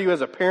can tell you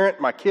as a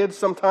parent, my kids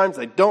sometimes,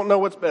 they don't know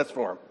what's best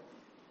for them.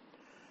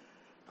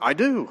 I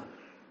do.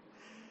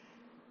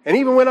 And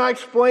even when I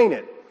explain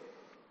it,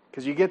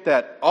 because you get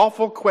that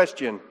awful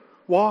question,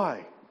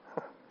 why?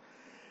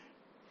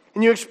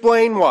 And you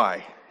explain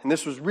why. And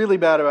this was really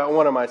bad about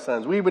one of my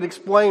sons. We would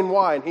explain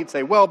why, and he'd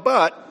say, well,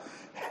 but.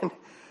 And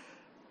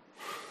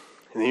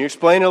then you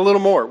explain it a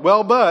little more.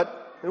 Well, but.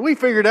 And we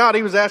figured out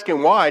he was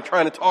asking why,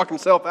 trying to talk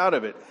himself out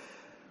of it.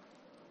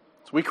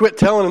 So we quit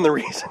telling him the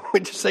reason.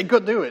 We just say, go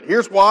do it.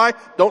 Here's why.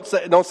 Don't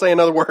say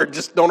another word.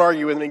 Just don't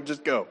argue with me.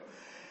 Just go.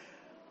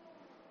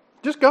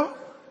 Just go.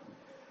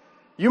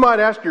 You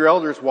might ask your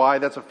elders why.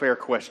 That's a fair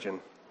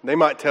question. They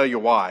might tell you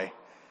why.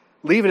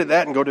 Leave it at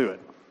that and go do it.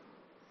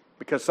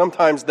 Because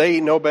sometimes they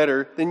know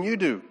better than you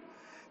do.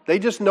 They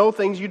just know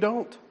things you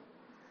don't.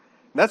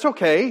 That's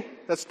okay.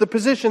 That's the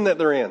position that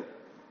they're in.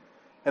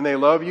 And they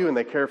love you and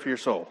they care for your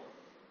soul.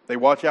 They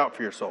watch out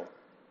for your soul.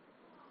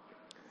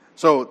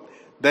 So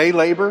they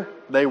labor,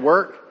 they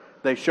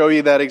work, they show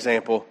you that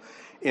example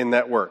in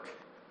that work.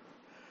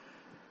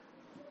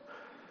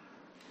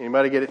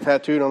 Anybody get it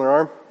tattooed on their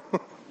arm?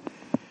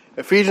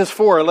 Ephesians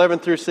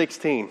 4:11 through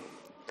 16.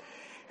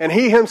 And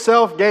he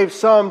himself gave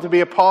some to be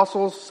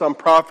apostles, some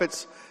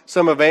prophets,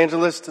 some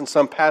evangelists, and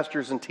some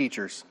pastors and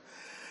teachers,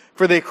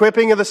 for the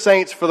equipping of the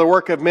saints, for the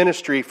work of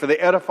ministry, for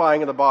the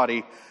edifying of the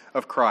body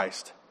of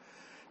Christ,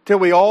 till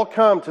we all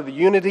come to the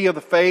unity of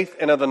the faith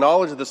and of the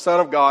knowledge of the Son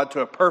of God,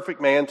 to a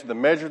perfect man, to the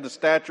measure of the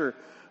stature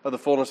of the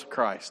fullness of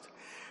Christ,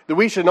 that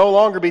we should no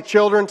longer be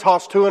children,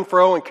 tossed to and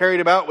fro and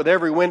carried about with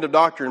every wind of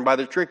doctrine by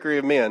the trickery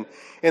of men,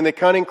 and the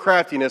cunning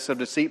craftiness of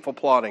deceitful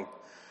plotting.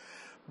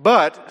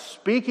 But,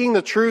 speaking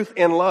the truth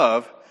in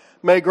love,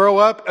 may grow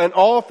up in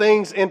all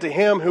things into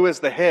him who is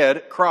the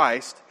head,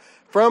 Christ,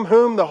 from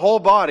whom the whole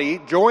body,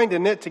 joined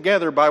and knit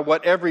together by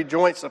what every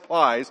joint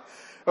supplies,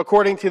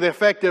 according to the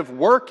effective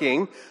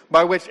working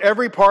by which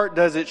every part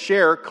does its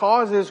share,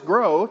 causes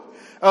growth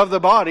of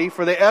the body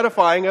for the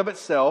edifying of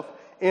itself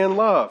in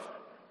love.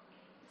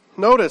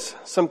 Notice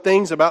some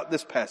things about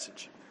this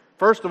passage.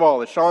 First of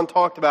all, as Sean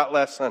talked about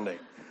last Sunday,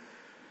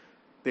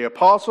 the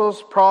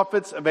apostles,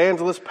 prophets,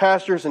 evangelists,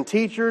 pastors, and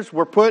teachers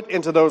were put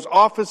into those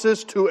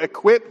offices to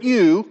equip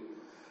you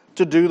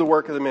to do the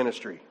work of the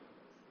ministry,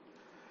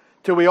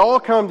 till we all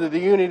come to the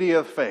unity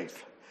of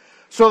faith,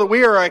 so that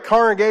we are a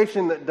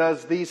congregation that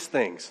does these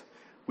things.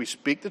 We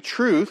speak the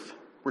truth,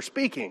 we're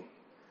speaking,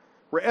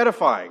 we're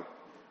edifying.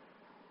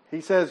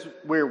 He says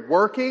we're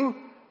working,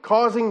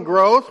 causing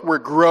growth, we're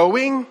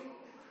growing,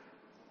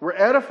 we're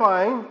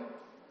edifying,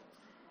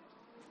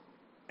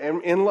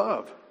 and in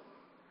love.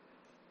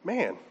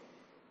 Man,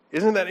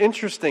 isn't that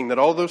interesting that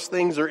all those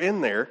things are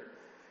in there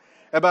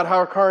about how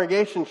our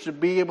congregation should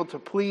be able to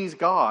please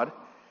God,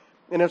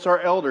 and it's our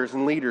elders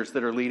and leaders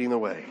that are leading the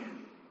way.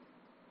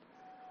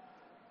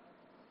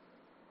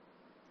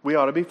 We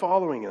ought to be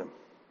following them.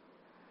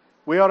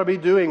 We ought to be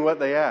doing what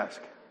they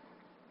ask.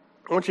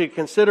 I want you to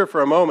consider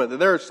for a moment that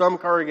there are some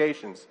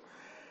congregations.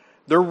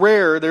 They're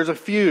rare, there's a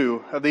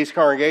few of these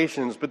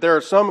congregations, but there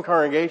are some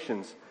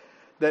congregations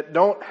that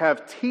don't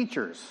have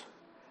teachers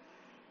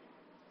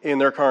in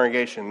their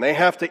congregation. They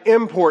have to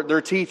import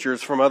their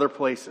teachers from other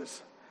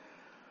places.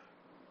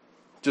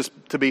 Just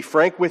to be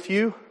frank with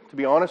you, to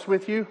be honest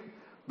with you,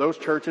 those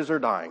churches are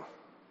dying.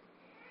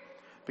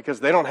 Because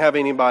they don't have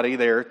anybody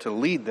there to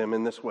lead them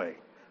in this way,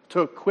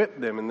 to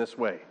equip them in this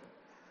way.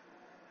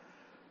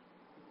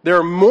 There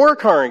are more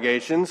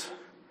congregations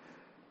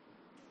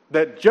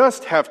that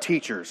just have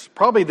teachers,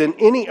 probably than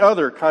any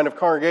other kind of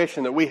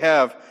congregation that we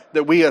have,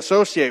 that we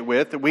associate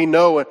with, that we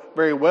know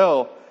very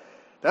well.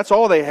 That's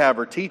all they have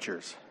are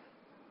teachers.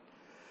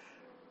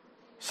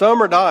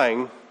 Some are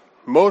dying,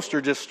 most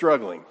are just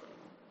struggling.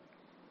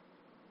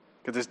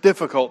 Because it's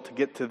difficult to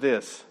get to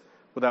this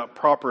without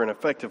proper and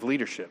effective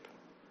leadership.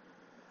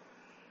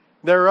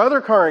 There are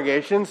other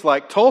congregations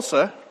like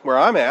Tulsa, where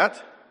I'm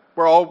at,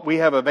 where we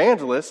have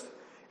evangelists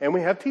and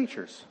we have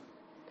teachers.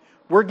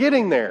 We're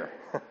getting there.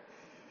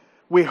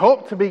 We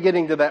hope to be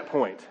getting to that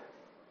point.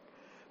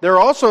 There are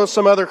also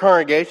some other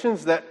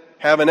congregations that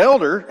have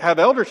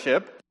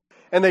eldership,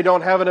 and they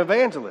don't have an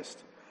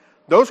evangelist.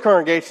 Those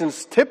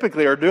congregations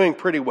typically are doing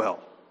pretty well.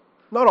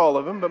 Not all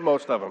of them, but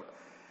most of them.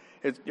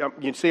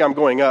 You see I'm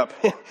going up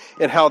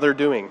in how they're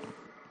doing.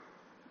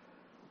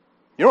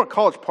 You know what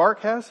College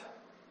Park has?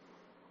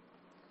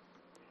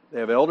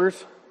 They have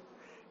elders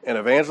and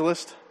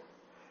evangelists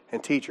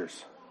and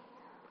teachers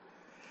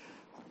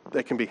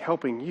that can be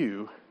helping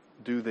you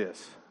do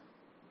this.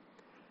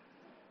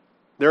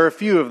 There are a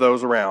few of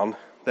those around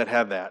that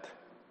have that.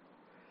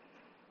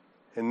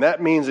 And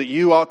that means that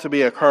you ought to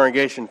be a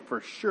congregation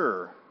for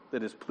sure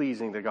that is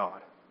pleasing to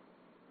God.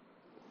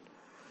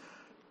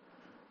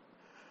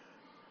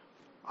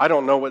 I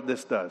don't know what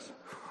this does.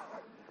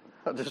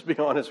 I'll just be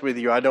honest with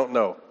you, I don't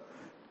know.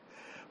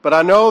 But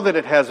I know that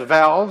it has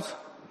valves.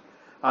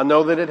 I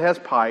know that it has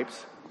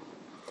pipes.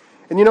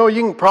 And you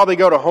can probably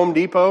go to Home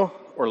Depot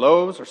or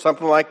Lowe's or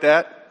something like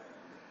that,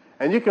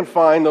 and you can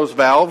find those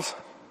valves.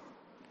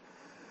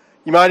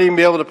 You might even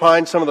be able to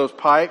find some of those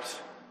pipes,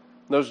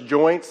 those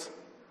joints.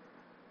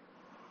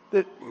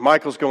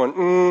 Michael's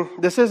going,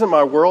 this isn't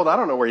my world. I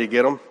don't know where you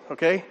get them,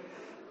 okay?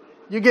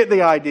 You get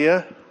the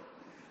idea.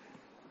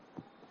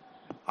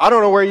 I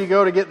don't know where you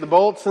go to get the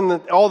bolts and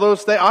all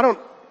those things.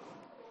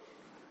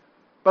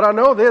 But I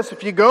know this,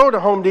 if you go to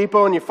Home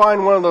Depot and you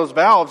find one of those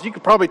valves, you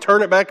could probably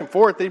turn it back and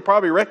forth. They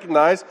probably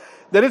recognize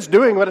that it's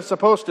doing what it's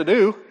supposed to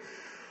do.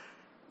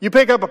 You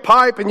pick up a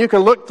pipe and you can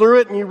look through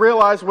it and you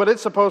realize what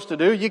it's supposed to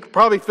do. You could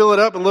probably fill it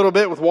up a little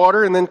bit with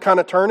water and then kind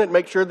of turn it and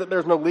make sure that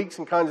there's no leaks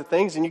and kinds of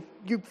things. And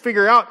you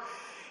figure out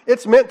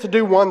it's meant to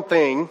do one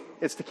thing.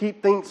 It's to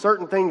keep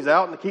certain things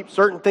out and to keep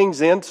certain things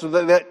in so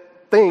that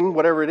thing,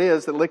 whatever it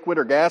is, that liquid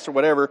or gas or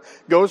whatever,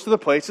 goes to the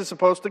place it's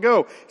supposed to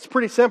go. It's a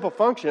pretty simple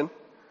function.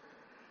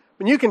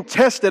 And you can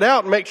test it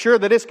out and make sure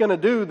that it's going to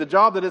do the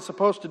job that it's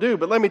supposed to do.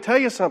 But let me tell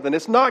you something.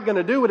 It's not going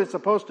to do what it's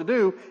supposed to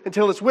do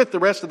until it's with the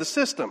rest of the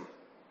system.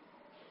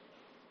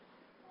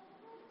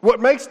 What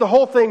makes the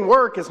whole thing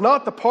work is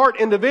not the part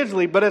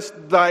individually, but it's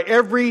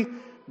every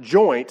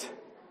joint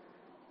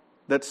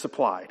that's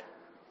supplied.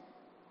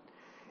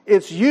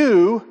 It's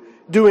you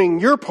doing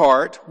your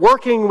part,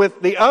 working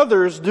with the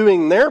others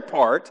doing their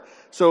part,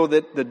 so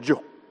that the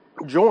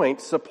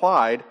joint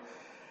supplied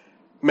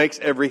makes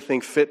everything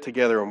fit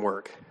together and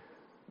work.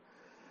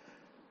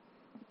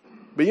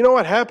 But you know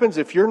what happens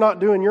if you're not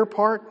doing your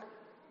part?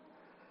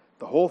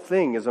 The whole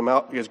thing is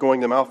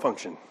going to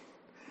malfunction.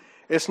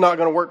 It's not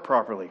going to work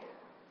properly.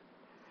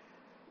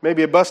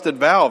 Maybe a busted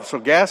valve, so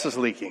gas is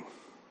leaking.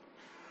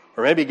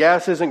 Or maybe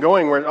gas isn't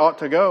going where it ought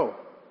to go.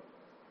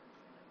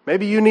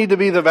 Maybe you need to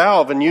be the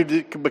valve and you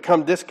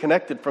become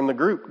disconnected from the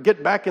group.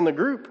 Get back in the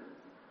group.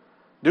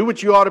 Do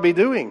what you ought to be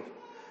doing.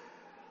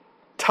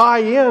 Tie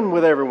in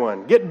with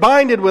everyone. Get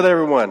binded with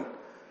everyone.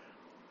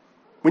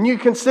 When you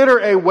consider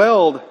a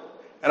weld,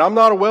 and I'm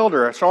not a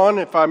welder, Sean,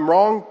 if I'm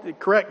wrong,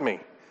 correct me.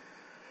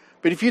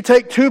 But if you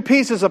take two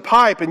pieces of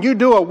pipe and you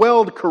do a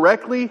weld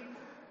correctly,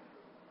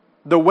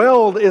 the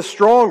weld is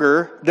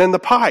stronger than the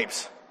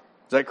pipes.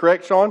 Is that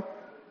correct, Sean?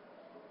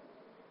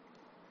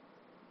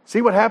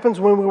 See what happens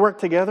when we work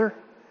together?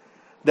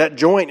 That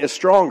joint is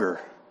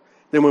stronger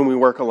than when we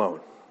work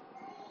alone.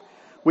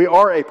 We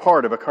are a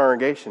part of a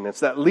congregation. It's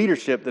that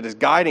leadership that is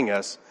guiding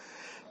us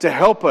to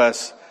help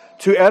us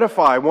to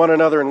edify one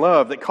another in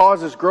love that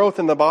causes growth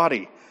in the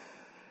body.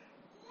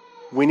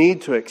 We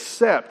need to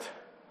accept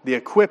the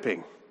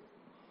equipping.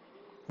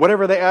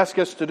 Whatever they ask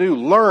us to do,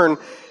 learn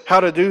how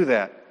to do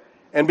that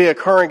and be a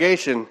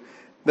congregation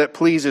that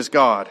pleases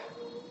God.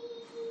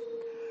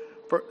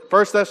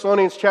 1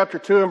 Thessalonians chapter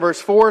 2 and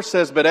verse 4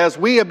 says, "But as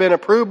we have been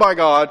approved by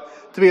God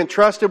to be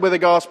entrusted with the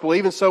gospel,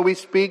 even so we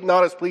speak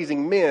not as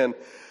pleasing men,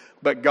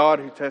 but God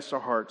who tests our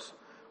hearts."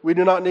 We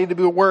do not need to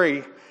be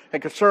worried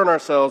and concern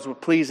ourselves with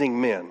pleasing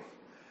men.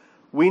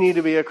 We need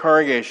to be a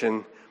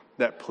congregation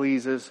that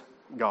pleases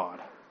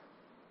God.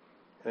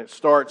 And it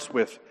starts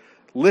with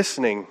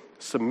listening,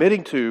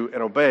 submitting to,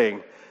 and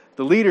obeying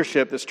the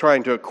leadership that's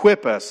trying to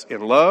equip us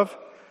in love,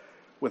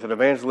 with an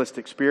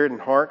evangelistic spirit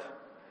and heart,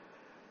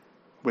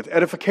 with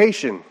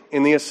edification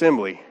in the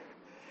assembly,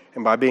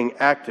 and by being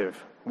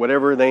active.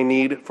 Whatever they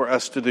need for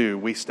us to do,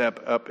 we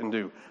step up and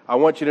do. I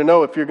want you to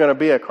know, if you're going to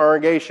be a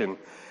congregation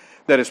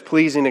that is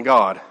pleasing to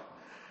God,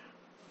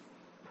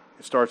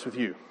 it starts with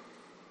you.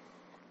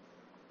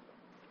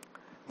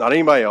 Not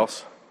anybody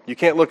else. You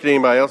can't look at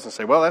anybody else and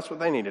say, well, that's what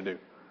they need to do.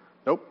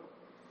 Nope.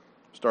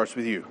 It starts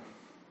with you.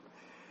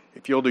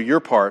 If you'll do your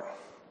part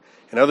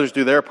and others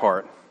do their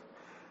part,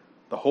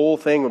 the whole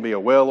thing will be a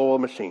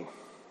well-oiled machine.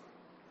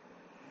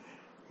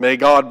 May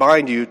God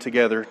bind you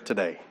together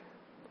today.